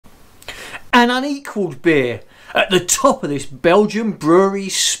an unequalled beer at the top of this Belgian brewery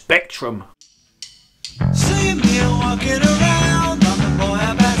spectrum. See me walking around, I'm the boy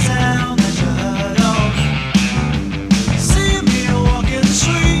about town that you heard of. See me walking the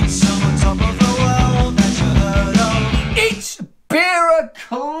streets, I'm on top of the world that you heard of. It's beer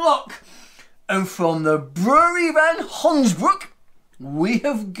o'clock, and from the Brouwerij Vanhonsebrouck we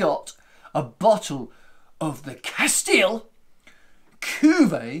have got a bottle of the Kasteel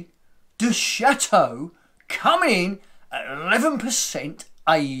Cuvee Du Chateau coming in at 11%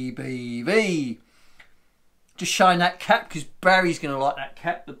 ABV. Just showing that cap because Barry's going to like that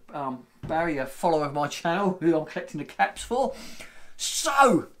cap. Barry, a follower of my channel, who I'm collecting the caps for.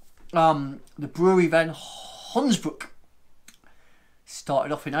 So, the Brouwerij Vanhonsebrouck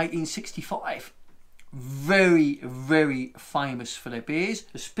started off in 1865. Very, very famous for their beers,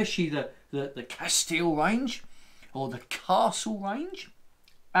 especially the Kasteel range or the Castle range.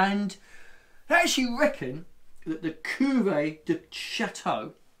 And they actually reckon that the Cuvee Du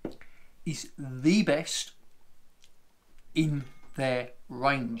Chateau is the best in their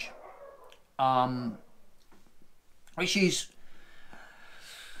range, which is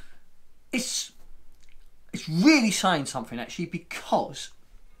it's really saying something actually, because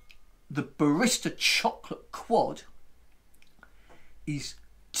the Barista Chocolate Quad is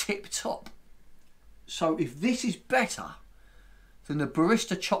tip top. So if this is better than the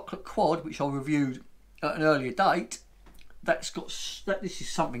Barista Chocolate Quad, which I reviewed at an earlier date, this is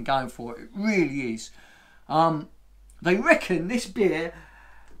something going for it. It really is. They reckon this beer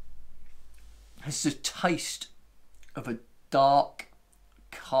has the taste of a dark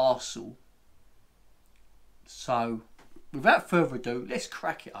castle. So, without further ado, let's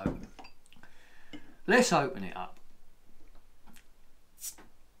crack it open. Let's open it up.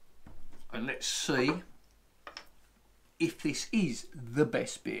 And let's see if this is the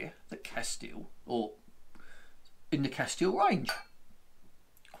best beer that Kasteel, or in the Kasteel range.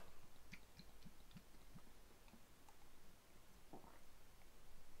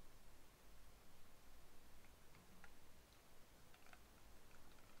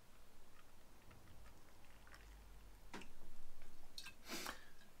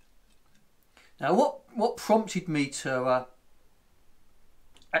 Now, what prompted me to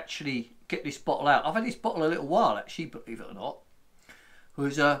actually get this bottle out? I've had this bottle a little while, actually, believe it or not.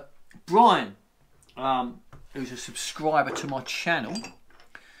 Was Brian, who's a subscriber to my channel,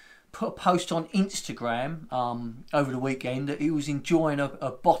 put a post on Instagram over the weekend that he was enjoying a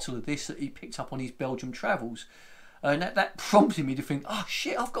bottle of this that he picked up on his Belgium travels, and that prompted me to think, oh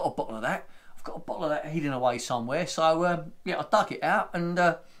shit, I've got a bottle of that. I've got a bottle of that hidden away somewhere. So yeah, I dug it out,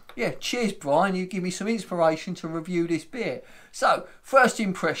 and yeah, cheers Brian, you give me some inspiration to review this beer. So, first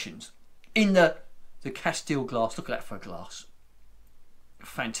impressions. In the Kasteel glass, look at that for a glass.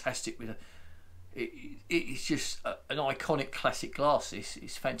 Fantastic. With it's just an iconic classic glass.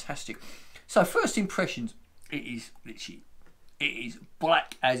 It's fantastic. So, first impressions, it is literally, it is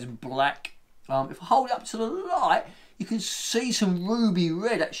black as black. If I hold it up to the light, you can see some ruby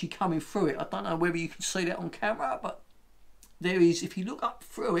red actually coming through it. I don't know whether you can see that on camera, but there is, if you look up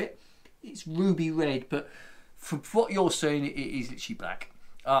through it, it's ruby red, but from what you're seeing, it is literally black.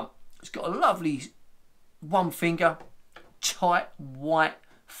 It's got a lovely one finger, tight white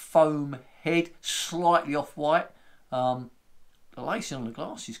foam head, slightly off white. The lacing on the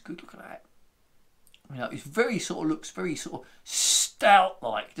glass is good, look at that. You know, it's very sort of, looks very sort of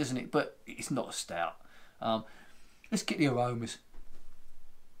stout-like, doesn't it? But it's not a stout. Let's get the aromas.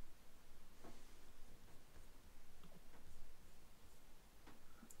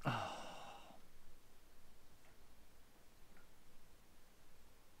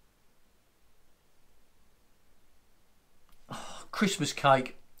 Christmas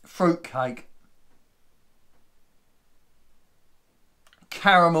cake, fruit cake,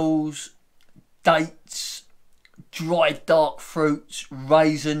 caramels, dates, dried dark fruits,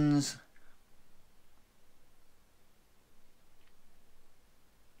 raisins.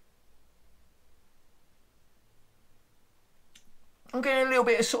 I'm getting a little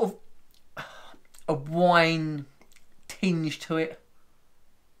bit of sort of a wine tinge to it.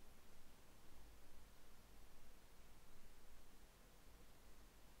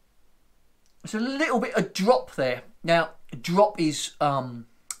 There's a little bit of drop there. Now, drop is a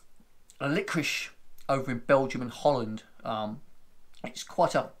licorice over in Belgium and Holland. It's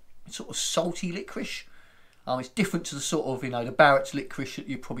quite a sort of salty licorice. It's different to the sort of, you know, the Barrett's licorice that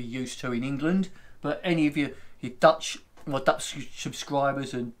you're probably used to in England. But any of your Dutch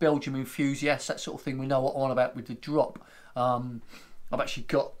subscribers and Belgium enthusiasts, that sort of thing, we know what I'm on about with the drop. I've actually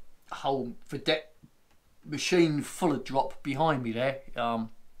got a whole vedette machine full of drop behind me there.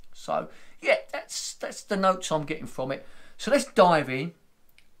 So yeah, that's the notes I'm getting from it. So let's dive in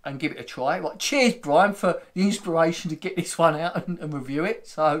and give it a try. Right, cheers, Brian, for the inspiration to get this one out and review it.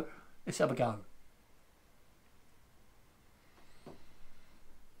 So let's have a go.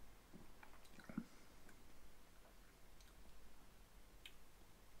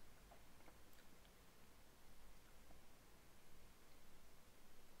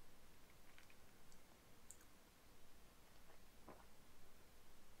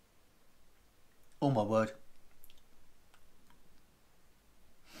 Oh my word.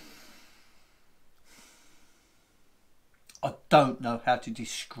 I don't know how to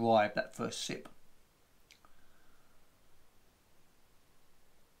describe that first sip.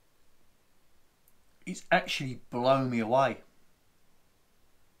 It's actually blown me away.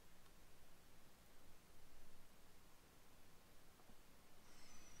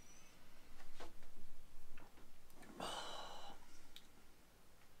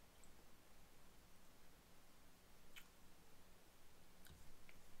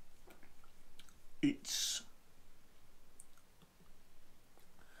 It's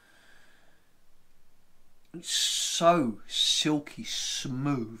so silky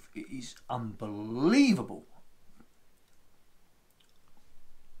smooth. It is unbelievable.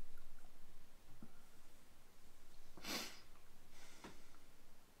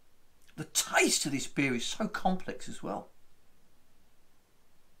 The taste of this beer is so complex as well.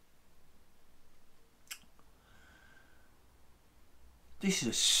 This is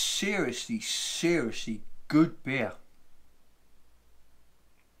a seriously good beer.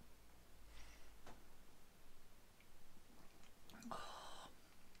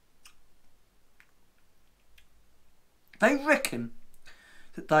 They reckon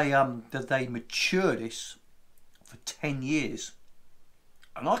that they mature this for 10 years,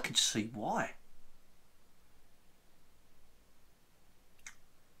 and I can see why.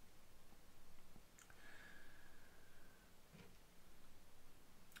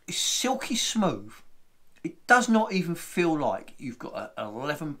 It's silky smooth. It does not even feel like you've got an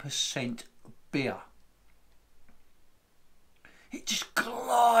 11% beer. It just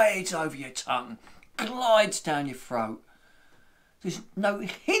glides over your tongue, glides down your throat. There's no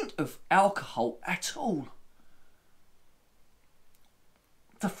hint of alcohol at all.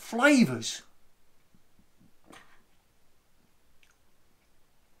 The flavours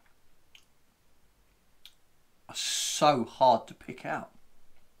are so hard to pick out.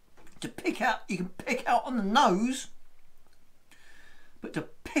 You can pick out on the nose, but to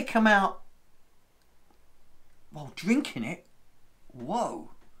pick them out while drinking it, whoa.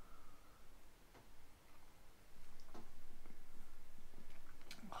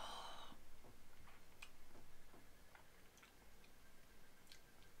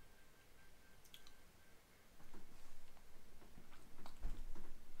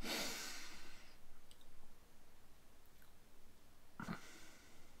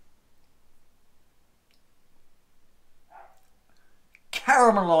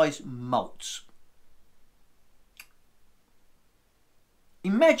 Caramelized malts.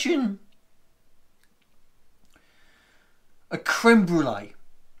 Imagine a creme brulee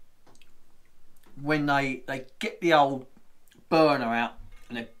when they get the old burner out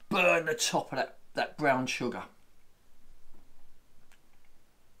and they burn the top of that brown sugar.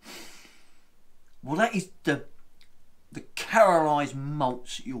 Well, that is the caramelized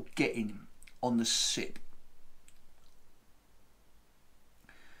malts you're getting on the sip.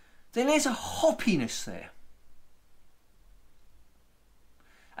 Then there's a hoppiness there.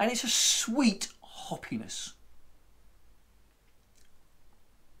 And it's a sweet hoppiness.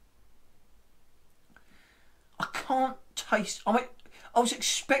 I can't taste... I mean, I was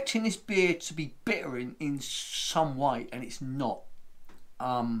expecting this beer to be bitter in some way, and it's not.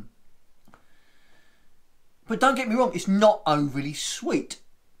 But don't get me wrong, it's not overly sweet.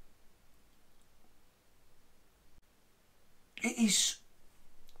 It is...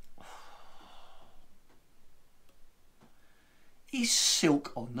 is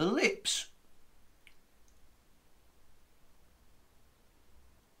silk on the lips.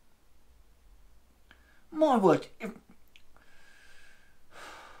 My word,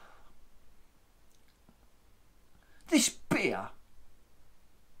 this beer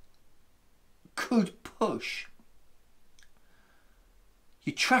could push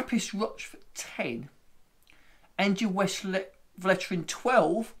your Trappist Rochford 10 and your West Veteran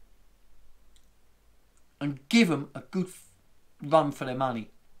 12 and give them a good run for their money.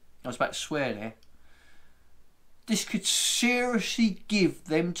 I was about to swear there. This could seriously give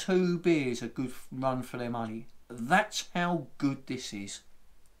them two beers a good run for their money. That's how good this is.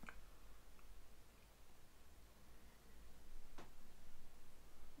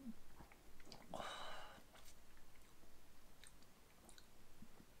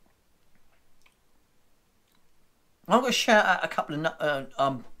 I'm going to shout out a couple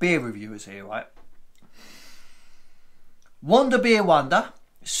of beer reviewers here, right? Wonder Beer Wonder,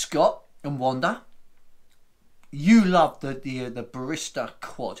 Scott and Wanda. You love the barista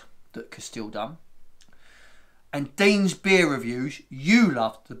quad that Kasteel done. And Dean's Beer Reviews, you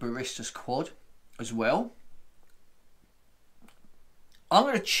loved the barista's quad as well. I'm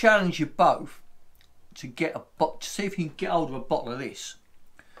going to challenge you both to get to see if you can get hold of a bottle of this,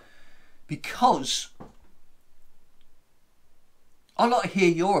 because I'd like to hear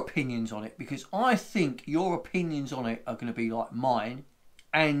your opinions on it, because I think your opinions on it are going to be like mine,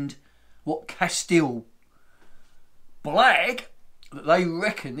 and what Kasteel blag that they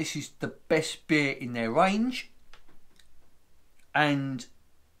reckon this is the best beer in their range. And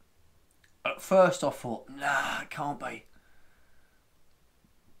at first I thought, nah, it can't be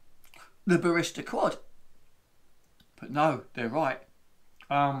the barista quad, but no, they're right.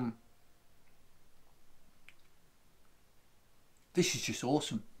 This is just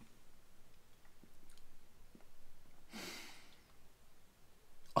awesome.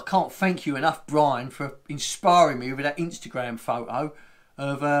 I can't thank you enough, Brian, for inspiring me with that Instagram photo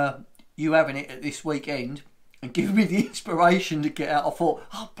of you having it at this weekend and giving me the inspiration to get out. I thought,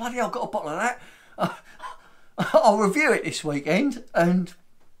 oh bloody hell, I've got a bottle of that. I'll review it this weekend. And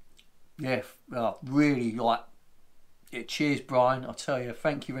yeah, really like it. Cheers, Brian. I tell you,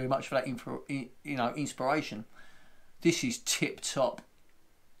 thank you very much for that inspiration. This is tip top.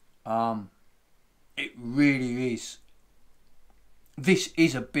 It really is. This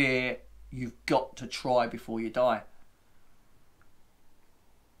is a beer you've got to try before you die.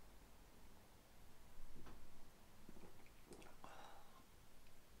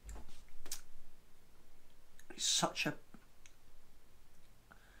 It's such a...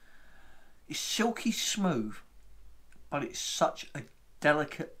 It's silky smooth, but it's such a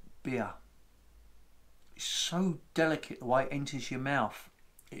delicate beer. It's so delicate the way it enters your mouth.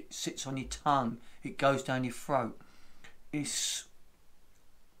 It sits on your tongue. It goes down your throat. It's...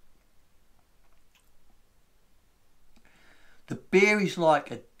 The beer is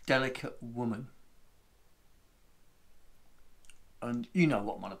like a delicate woman. And you know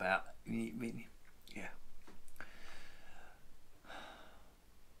what I'm on about. Yeah.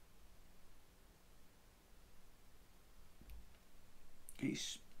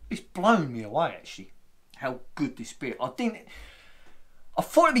 It's blown me away, actually, how good this beer. I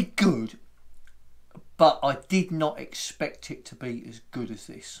thought it'd be good, but I did not expect it to be as good as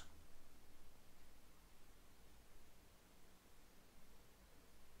this.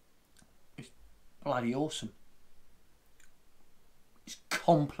 It's bloody awesome. It's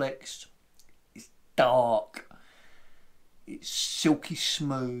complex, it's dark, it's silky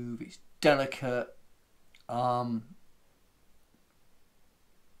smooth, it's delicate.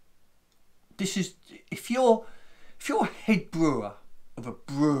 This is, if you're a head brewer of a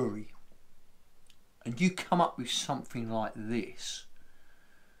brewery and you come up with something like this,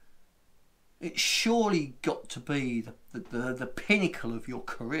 it's surely got to be the pinnacle of your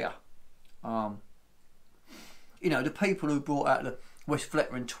career. You know, the people who brought out the West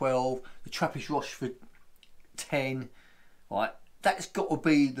Veteran 12, the Trappist Rochefort 10, right? That's got to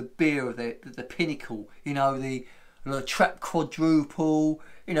be the beer of the pinnacle. You know, the Trap Quadruple.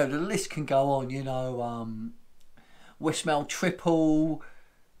 You know, the list can go on. You know, Westmail Triple.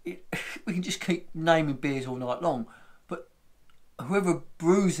 We can just keep naming beers all night long. But whoever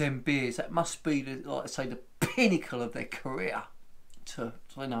brews them beers, that must be like I say, the pinnacle of their career. To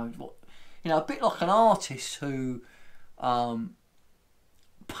you know what, you know, a bit like an artist who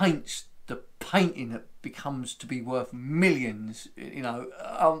paints the painting that becomes to be worth millions. You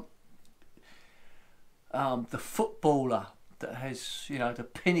know, the footballer that has, you know, the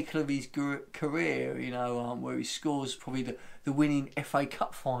pinnacle of his career. You know, where he scores probably the winning FA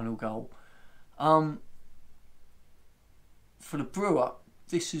Cup final goal. For the brewer,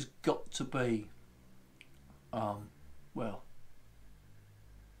 this has got to be, well,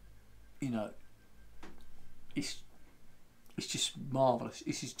 you know, it's just marvellous.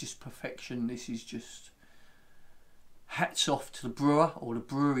 This is just perfection. This is just hats off to the brewer or the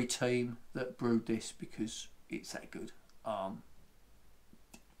brewery team that brewed this, because it's that good.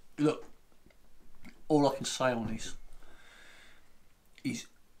 Look, all I can say on this is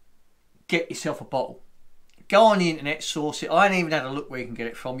get yourself a bottle. Go on the internet, source it. I ain't even had a look where you can get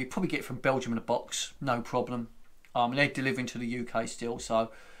it from. You probably get it from Belgium in a box, no problem. And they're delivering to the UK still,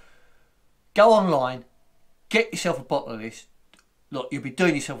 so go online, get yourself a bottle of this. Look, you'll be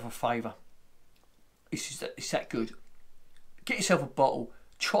doing yourself a favour. It's that good. Get yourself a bottle,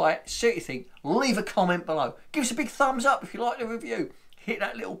 try it, see what you think, leave a comment below. Give us a big thumbs up if you like the review. Hit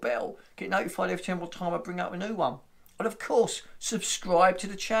that little bell, get notified every time I bring up a new one. And of course, subscribe to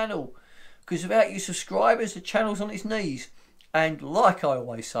the channel, because without you subscribers, the channel's on its knees. And like I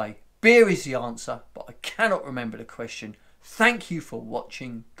always say, beer is the answer, but I cannot remember the question. Thank you for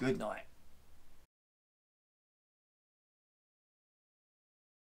watching. Good night.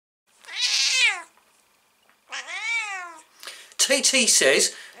 TT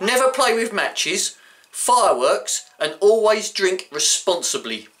says, never play with matches, fireworks, and always drink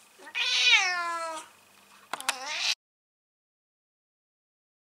responsibly.